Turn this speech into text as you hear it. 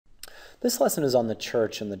This lesson is on the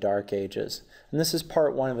Church in the Dark Ages, and this is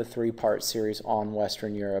part one of a three-part series on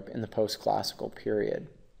Western Europe in the post-classical period.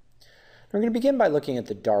 We're going to begin by looking at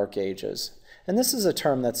the Dark Ages, and this is a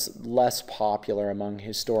term that's less popular among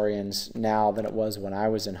historians now than it was when I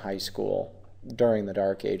was in high school during the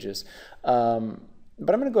Dark Ages.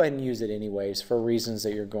 But I'm going to go ahead and use it anyways for reasons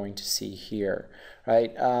that you're going to see here.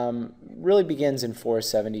 Right? Really begins in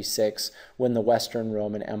 476 when the Western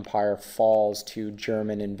Roman Empire falls to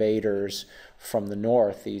German invaders from the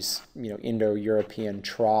north, these Indo-European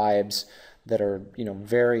tribes that are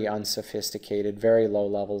very unsophisticated, very low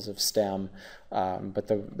levels of STEM, but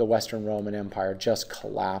the Western Roman Empire just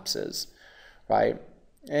collapses, right?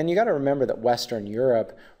 And you got to remember that Western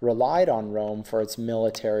Europe relied on Rome for its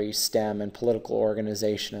military, STEM, and political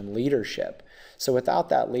organization and leadership. So without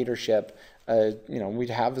that leadership, we'd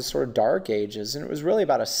have this sort of Dark Ages, and it was really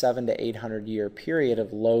about a 700 to 800 year period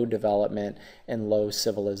of low development and low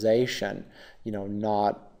civilization.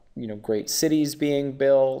 Not great cities being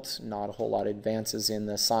built, not a whole lot of advances in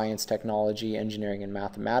the science, technology, engineering, and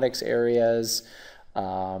mathematics areas.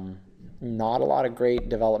 Not a lot of great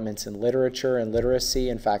developments in literature and literacy.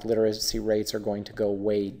 In fact, literacy rates are going to go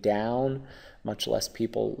way down, much less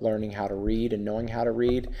people learning how to read and knowing how to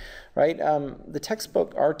read, right?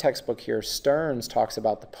 Our textbook here, Stearns, talks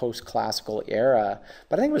about the post-classical era,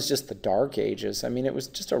 but I think it was just the Dark Ages. I mean, it was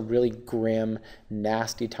just a really grim,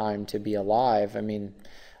 nasty time to be alive. I mean,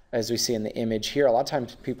 as we see in the image here, a lot of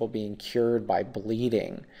times people being cured by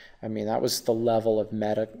bleeding. I mean, that was the level of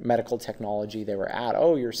medical technology they were at.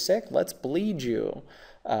 Oh, you're sick? Let's bleed you.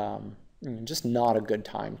 Just not a good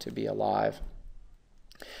time to be alive.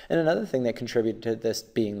 And another thing that contributed to this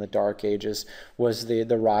being the Dark Ages was the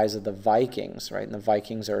rise of the Vikings, right? And the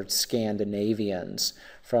Vikings are Scandinavians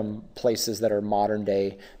from places that are modern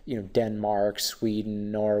day, Denmark,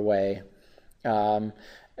 Sweden, Norway. And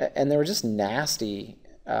they were just nasty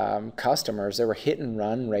customers. They were hit and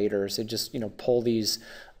run raiders. They just pull these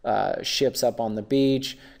ships up on the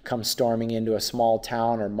beach, come storming into a small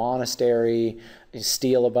town or monastery,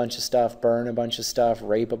 steal a bunch of stuff, burn a bunch of stuff,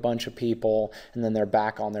 rape a bunch of people, and then they're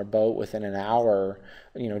back on their boat within an hour,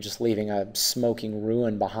 just leaving a smoking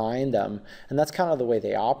ruin behind them. And that's kind of the way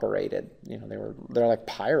they operated. They're like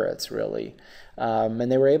pirates, really.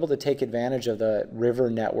 And they were able to take advantage of the river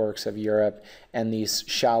networks of Europe and these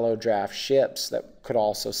shallow draft ships that could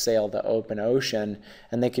also sail the open ocean.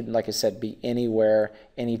 And they could, like I said, be anywhere,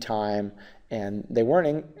 anytime. And they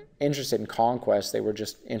weren't interested in conquest. They were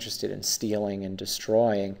just interested in stealing and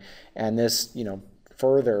destroying. And this,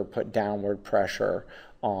 further put downward pressure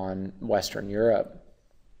on Western Europe.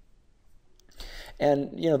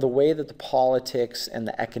 And, the way that the politics and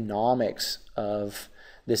the economics of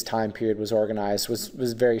this time period was organized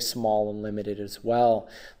was very small and limited as well.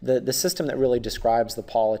 The system that really describes the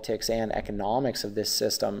politics and economics of this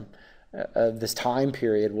system, this time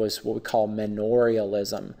period, was what we call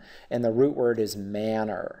manorialism. And the root word is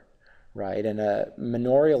manor, right? And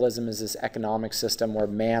manorialism is this economic system where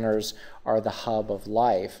manors are the hub of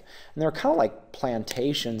life. And they're kind of like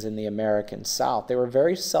plantations in the American South. They were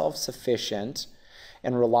very self-sufficient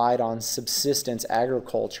and relied on subsistence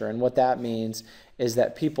agriculture. And what that means is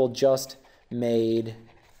that people just made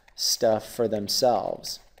stuff for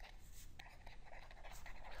themselves.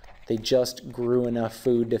 They just grew enough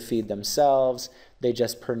food to feed themselves. They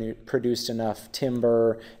just produced enough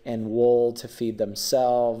timber and wool to feed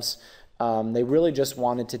themselves. They really just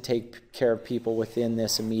wanted to take care of people within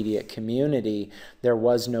this immediate community. There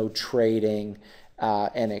was no trading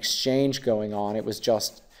and exchange going on. It was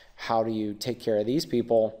just, how do you take care of these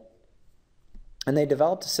people? And they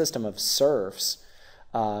developed a system of serfs.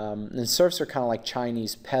 And serfs are kind of like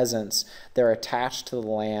Chinese peasants. They're attached to the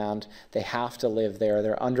land. They have to live there.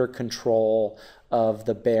 They're under control of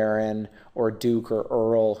the baron or duke or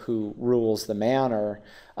earl who rules the manor.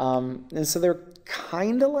 And so they're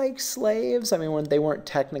kind of like slaves. I mean, when they weren't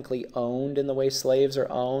technically owned in the way slaves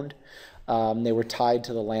are owned. They were tied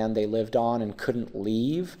to the land they lived on and couldn't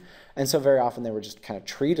leave. And so very often they were just kind of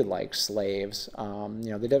treated like slaves.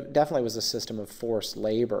 There definitely was a system of forced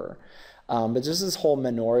labor. But just this whole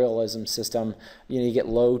manorialism system, you get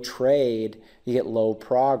low trade, you get low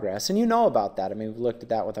progress. And you know about that. I mean, we've looked at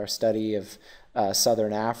that with our study of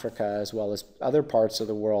Southern Africa as well as other parts of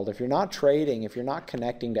the world. If you're not trading, if you're not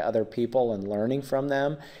connecting to other people and learning from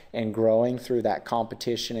them and growing through that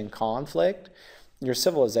competition and conflict, your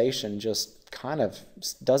civilization just kind of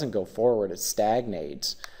doesn't go forward. It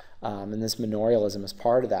stagnates. And this manorialism is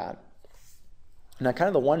part of that. Now, kind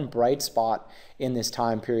of the one bright spot in this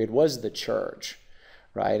time period was the church,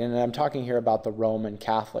 right? And I'm talking here about the Roman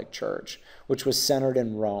Catholic Church, which was centered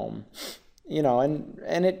in Rome,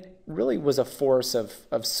 and it really was a force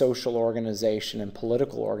of social organization and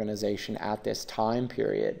political organization at this time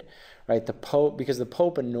period, right? The Pope, because the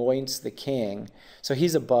Pope anoints the king, so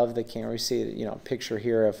he's above the king. We see, you know, a picture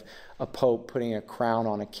here of a Pope putting a crown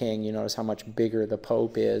on a king. You notice how much bigger the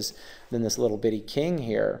Pope is than this little bitty king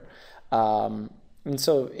here. And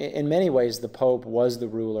so in many ways, the Pope was the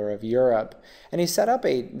ruler of Europe, and he set up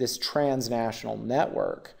this transnational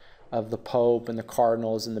network of the Pope and the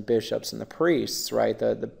cardinals and the bishops and the priests, right?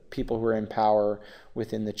 The people who are in power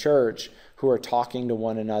within the church, who are talking to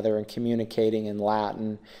one another and communicating in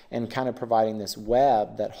Latin and kind of providing this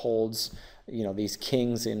web that holds, you know, these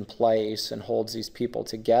kings in place and holds these people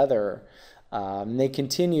together. They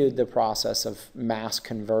continued the process of mass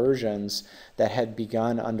conversions that had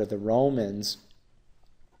begun under the Romans.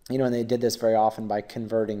 You know, and they did this very often by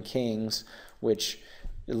converting kings, which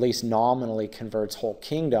at least nominally converts whole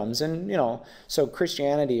kingdoms. And, you know, so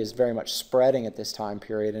Christianity is very much spreading at this time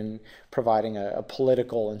period and providing a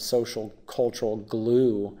political and social cultural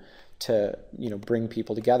glue to, you know, bring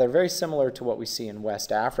people together. Very similar to what we see in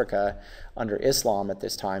West Africa under Islam at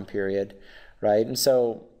this time period, right? And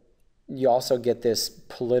so you also get this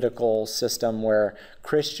political system where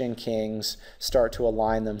Christian kings start to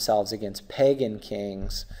align themselves against pagan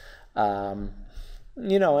kings.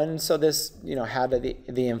 You know, and so this, you know, had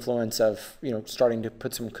the influence of, you know, starting to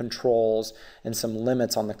put some controls and some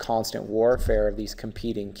limits on the constant warfare of these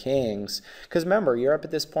competing kings. Because remember, Europe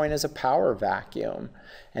at this point is a power vacuum.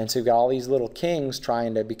 And so you've got all these little kings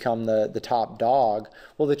trying to become the top dog.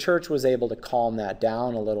 Well, the church was able to calm that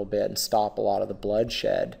down a little bit and stop a lot of the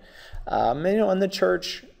bloodshed. You know, and the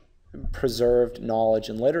church preserved knowledge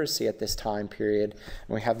and literacy at this time period.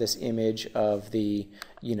 And we have this image of the,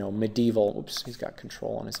 you know, medieval, oops, he's got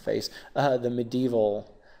control on his face, the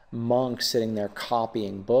medieval monks sitting there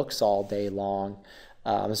copying books all day long.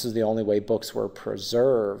 This is the only way books were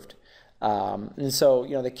preserved. And so,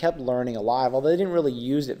 you know, they kept learning alive, although they didn't really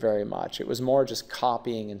use it very much. It was more just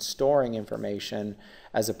copying and storing information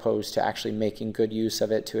as opposed to actually making good use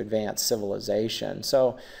of it to advance civilization.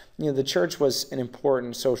 So, you know, the church was an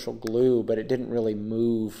important social glue, but it didn't really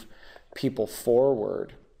move people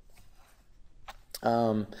forward.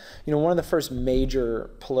 You know, one of the first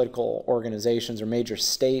major political organizations or major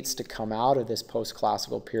states to come out of this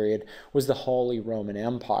post-classical period was the Holy Roman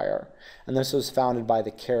Empire. And this was founded by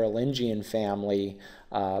the Carolingian family.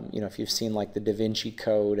 You know, if you've seen like the Da Vinci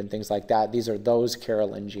Code and things like that, these are those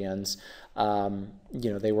Carolingians.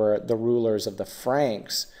 You know, they were the rulers of the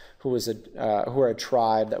Franks, who were a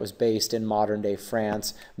tribe that was based in modern-day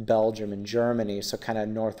France, Belgium, and Germany, so kind of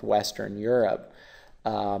northwestern Europe.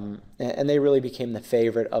 And they really became the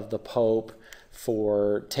favorite of the Pope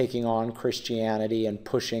for taking on Christianity and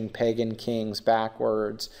pushing pagan kings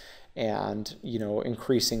backwards and, you know,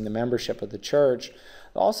 increasing the membership of the church.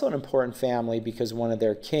 Also an important family because one of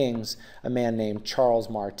their kings, a man named Charles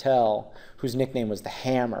Martel, whose nickname was the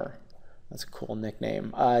Hammer, that's a cool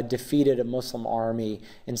nickname, defeated a Muslim army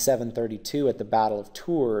in 732 at the Battle of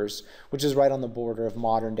Tours, which is right on the border of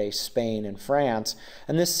modern-day Spain and France.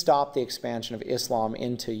 And this stopped the expansion of Islam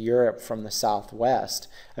into Europe from the southwest.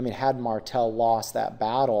 I mean, had Martel lost that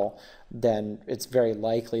battle, then it's very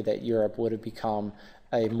likely that Europe would have become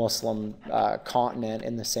a Muslim continent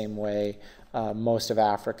in the same way most of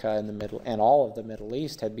Africa and all of the Middle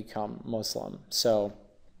East had become Muslim. So,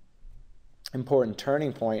 important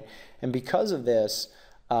turning point. And because of this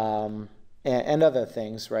and other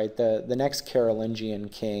things, right, the next Carolingian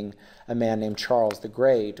king, a man named Charles the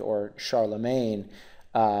Great or Charlemagne,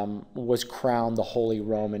 was crowned the Holy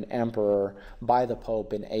Roman Emperor by the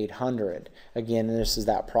Pope in 800. Again, this is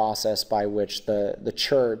that process by which the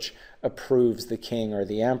church approves the king or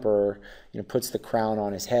the emperor, you know, puts the crown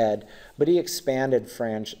on his head. But he expanded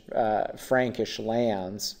Frankish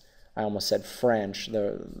lands. I almost said French.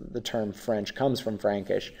 The term French comes from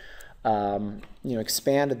Frankish. You know,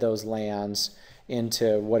 expanded those lands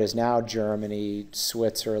into what is now Germany,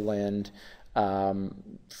 Switzerland,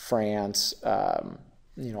 France,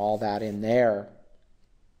 you know, all that in there.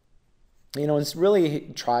 You know, it's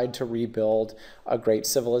really tried to rebuild a great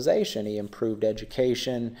civilization. He improved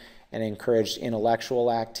education and encouraged intellectual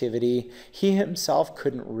activity. He himself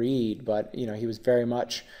couldn't read, but, you know, he was very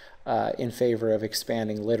much in favor of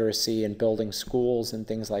expanding literacy and building schools and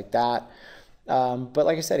things like that. But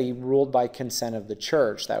like I said, he ruled by consent of the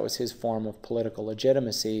church. That was his form of political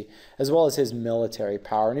legitimacy, as well as his military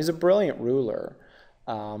power. And he's a brilliant ruler.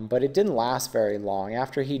 But it didn't last very long.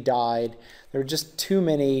 After he died, there were just too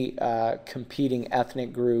many competing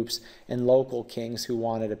ethnic groups and local kings who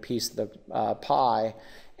wanted a piece of the pie.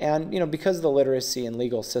 And, because the literacy and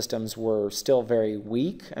legal systems were still very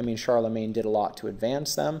weak, I mean, Charlemagne did a lot to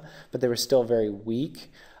advance them, but they were still very weak,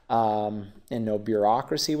 and no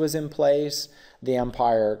bureaucracy was in place. The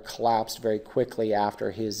empire collapsed very quickly after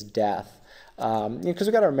his death. Because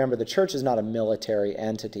we've got to remember, the church is not a military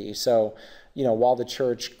entity. So, while the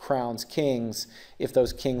church crowns kings, if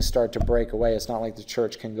those kings start to break away, it's not like the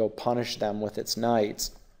church can go punish them with its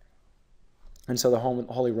knights. And so the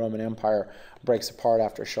Holy Roman Empire breaks apart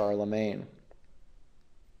after Charlemagne.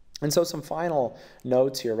 And so some final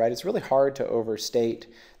notes here, right? It's really hard to overstate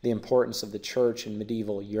the importance of the church in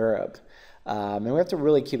medieval Europe. And we have to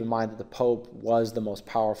really keep in mind that the Pope was the most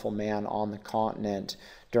powerful man on the continent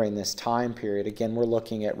during this time period. Again, we're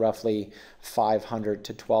looking at roughly 500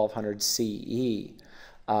 to 1200 CE.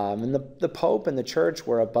 And the Pope and the Church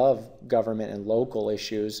were above government and local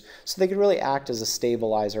issues, so they could really act as a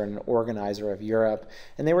stabilizer and an organizer of Europe.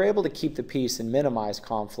 And they were able to keep the peace and minimize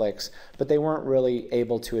conflicts, but they weren't really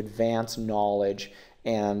able to advance knowledge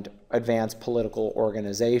and advance political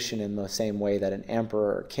organization in the same way that an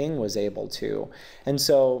emperor or king was able to. And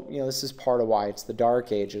so, this is part of why it's the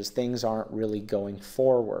Dark Ages. Things aren't really going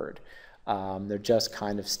forward. They're just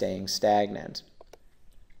kind of staying stagnant.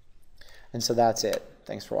 And so that's it.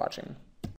 Thanks for watching.